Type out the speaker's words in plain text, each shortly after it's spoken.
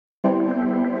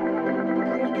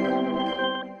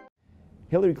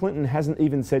Hillary Clinton hasn't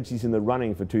even said she's in the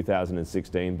running for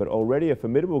 2016, but already a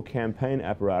formidable campaign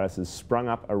apparatus has sprung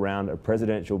up around a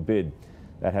presidential bid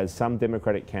that has some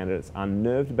Democratic candidates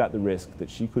unnerved about the risk that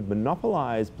she could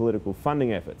monopolize political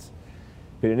funding efforts.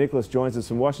 Peter Nicholas joins us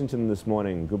from Washington this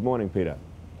morning. Good morning, Peter.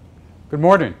 Good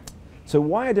morning. So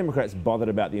why are Democrats bothered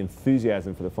about the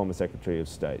enthusiasm for the former Secretary of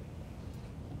State?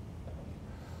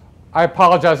 I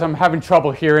apologize, I'm having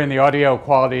trouble hearing. The audio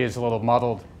quality is a little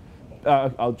muddled.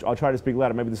 I'll try to speak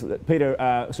louder. Maybe this, Peter,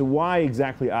 so why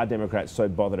exactly are Democrats so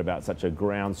bothered about such a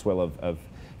groundswell of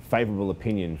favourable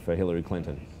opinion for Hillary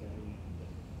Clinton?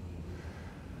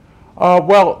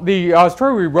 Well, the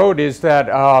story we wrote is that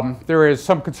there is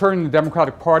some concern in the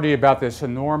Democratic Party about this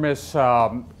enormous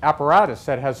apparatus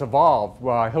that has evolved.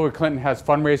 Hillary Clinton has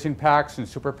fundraising PACs and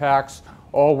super PACs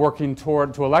all working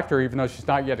to elect her, even though she's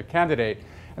not yet a candidate.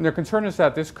 And their concern is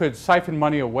that this could siphon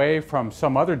money away from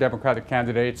some other Democratic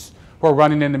candidates who are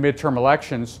running in the midterm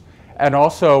elections, and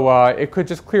also it could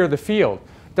just clear the field.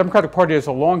 The Democratic Party has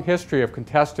a long history of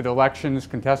contested elections,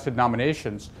 contested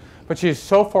nominations, but she's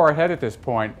so far ahead at this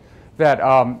point that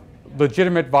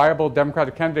legitimate, viable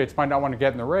Democratic candidates might not want to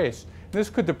get in the race. And this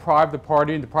could deprive the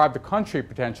party and deprive the country,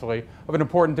 potentially, of an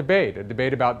important debate, a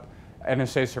debate about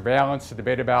NSA surveillance, a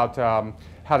debate about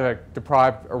how to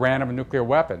deprive Iran of a nuclear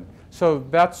weapon. So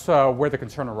that's where the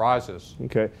concern arises.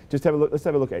 Okay, just have a look. Let's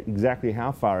have a look at exactly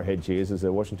how far ahead she is. There's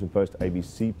a Washington Post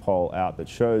ABC poll out that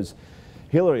shows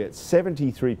Hillary at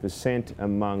 73%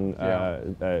 among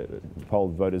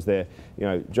polled voters there. You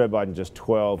know, Joe Biden just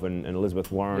 12 and Elizabeth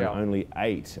Warren only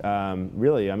 8.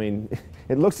 Really, I mean,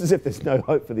 it looks as if there's no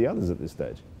hope for the others at this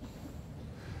stage.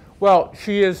 Well,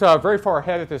 she is very far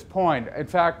ahead at this point. In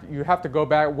fact, you have to go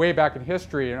back, way back in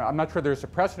history, and I'm not sure there's a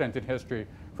precedent in history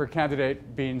for a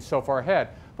candidate being so far ahead.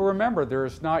 But remember,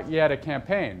 there's not yet a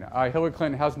campaign. Hillary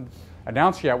Clinton hasn't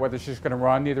announced yet whether she's going to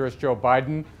run, neither has Joe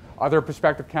Biden. Other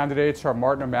prospective candidates are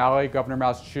Martin O'Malley, governor of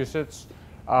Massachusetts.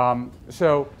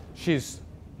 So she's,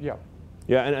 Yeah,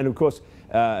 and of course,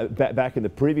 back in the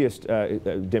previous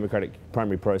Democratic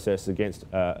primary process against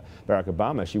Barack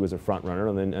Obama, she was a front runner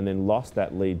and then lost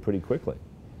that lead pretty quickly.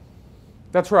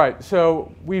 That's right. So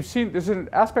we've seen, there's an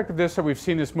aspect of this that we've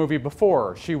seen this movie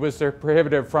before. She was the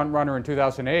prohibitive front runner in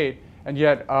 2008, and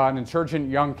yet an insurgent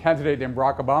young candidate named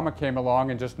Barack Obama came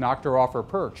along and just knocked her off her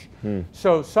perch.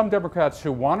 So some Democrats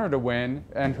who want her to win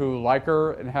and who like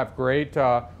her and have great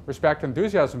respect and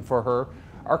enthusiasm for her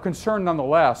are concerned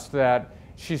nonetheless that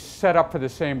she's set up for the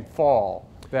same fall,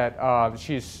 that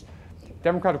she's,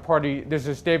 Democratic Party, there's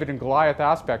this David and Goliath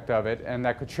aspect of it, and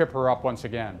that could trip her up once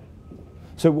again.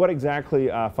 So what exactly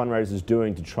are fundraisers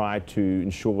doing to try to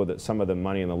ensure that some of the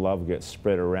money and the love gets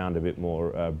spread around a bit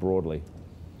more broadly?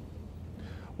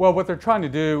 Well, what they're trying to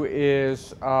do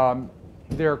is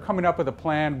they're coming up with a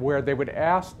plan where they would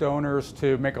ask donors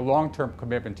to make a long-term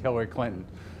commitment to Hillary Clinton.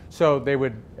 So they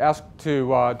would ask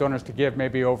donors to give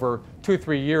maybe over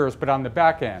 2-3 years, but on the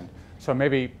back end. So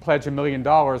maybe pledge $1 million,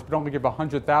 but only give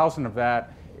 100,000 of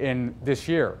that in this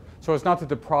year. So it's not to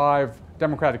deprive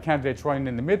Democratic candidates running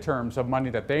in the midterms of money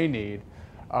that they need,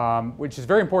 which is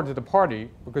very important to the party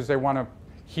because they want to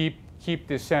keep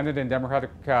the Senate in Democratic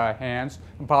hands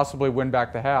and possibly win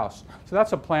back the House. So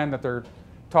that's a plan that they're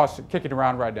kicking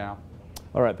around right now.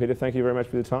 All right, Peter, thank you very much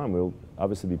for your time. We'll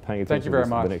obviously be paying attention to this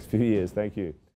for the next few years. Thank you.